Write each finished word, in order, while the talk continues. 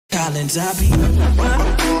Collins, I be.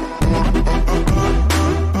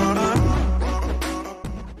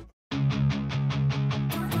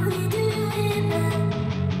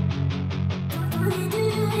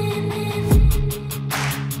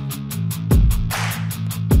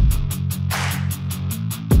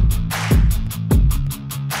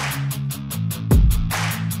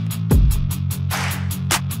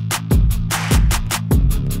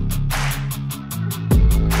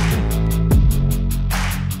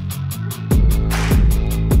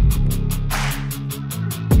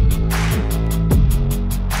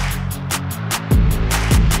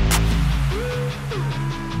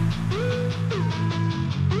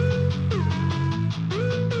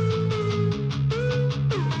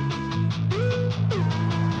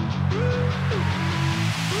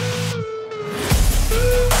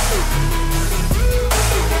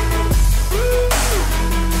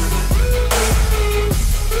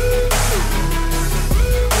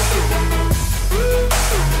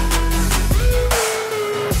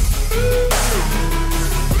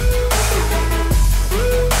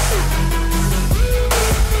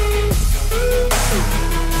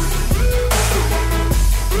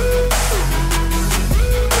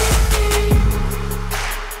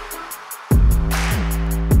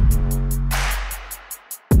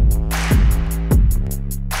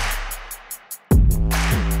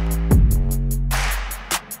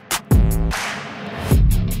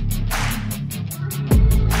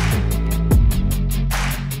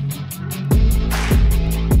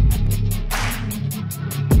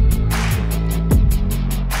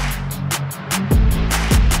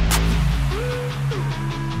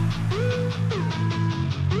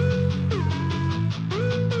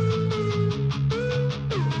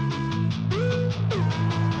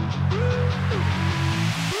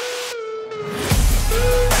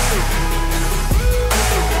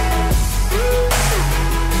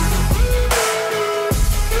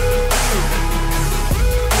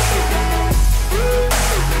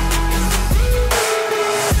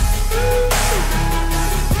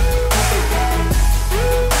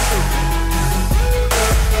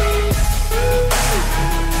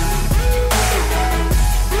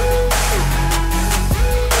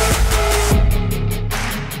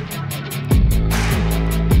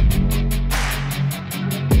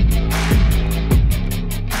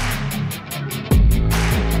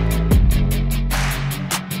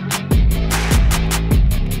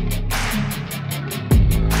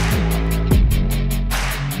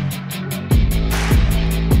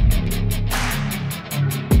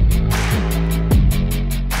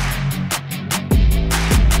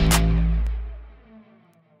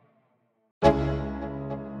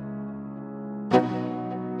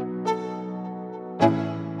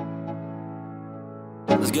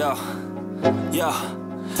 Let's go. Yo,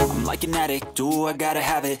 I'm like an addict, ooh, I gotta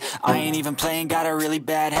have it. I ain't even playing, got a really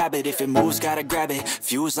bad habit. If it moves, gotta grab it,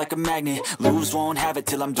 fuse like a magnet. Lose, won't have it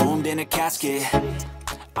till I'm doomed in a casket.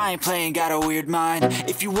 I ain't playing, got a weird mind.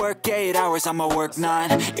 If you work 8 hours, I'ma work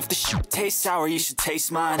 9. If the shoot tastes sour, you should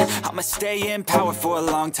taste mine. I'ma stay in power for a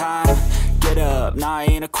long time. Get up, nah, I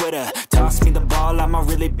ain't a quitter. Toss me the ball, I'm a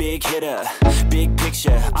really big hitter. Big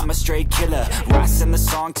picture, I'm a straight killer. Rising the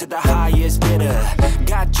song to the highest bidder.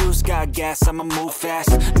 Got juice, got gas, I'ma move fast.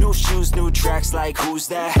 New shoes, new tracks, like who's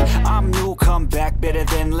that? I'm new, come back, better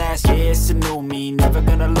than last. Yeah, it's a new me, never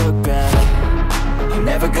gonna look back. I'm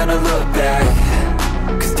never gonna look back.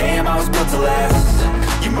 Cause damn, I was built to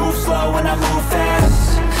last. You move slow and I move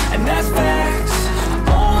fast, and that's facts.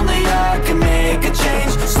 Only I can make a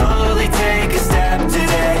change. Slowly take a step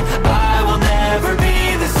today. I will never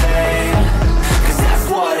be the same. Cause that's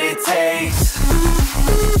what it takes.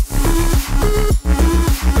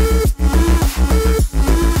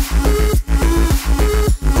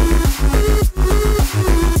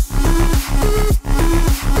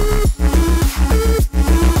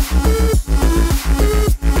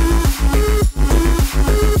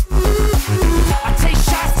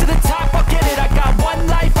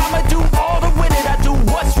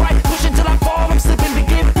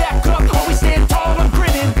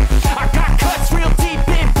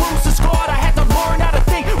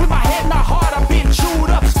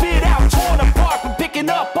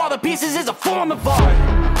 Pieces is a form of art.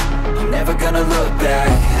 I'm never gonna look back.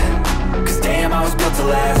 Cause damn, I was built to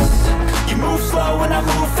last. You move slow and I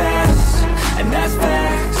move fast, and that's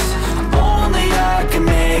facts. Only I can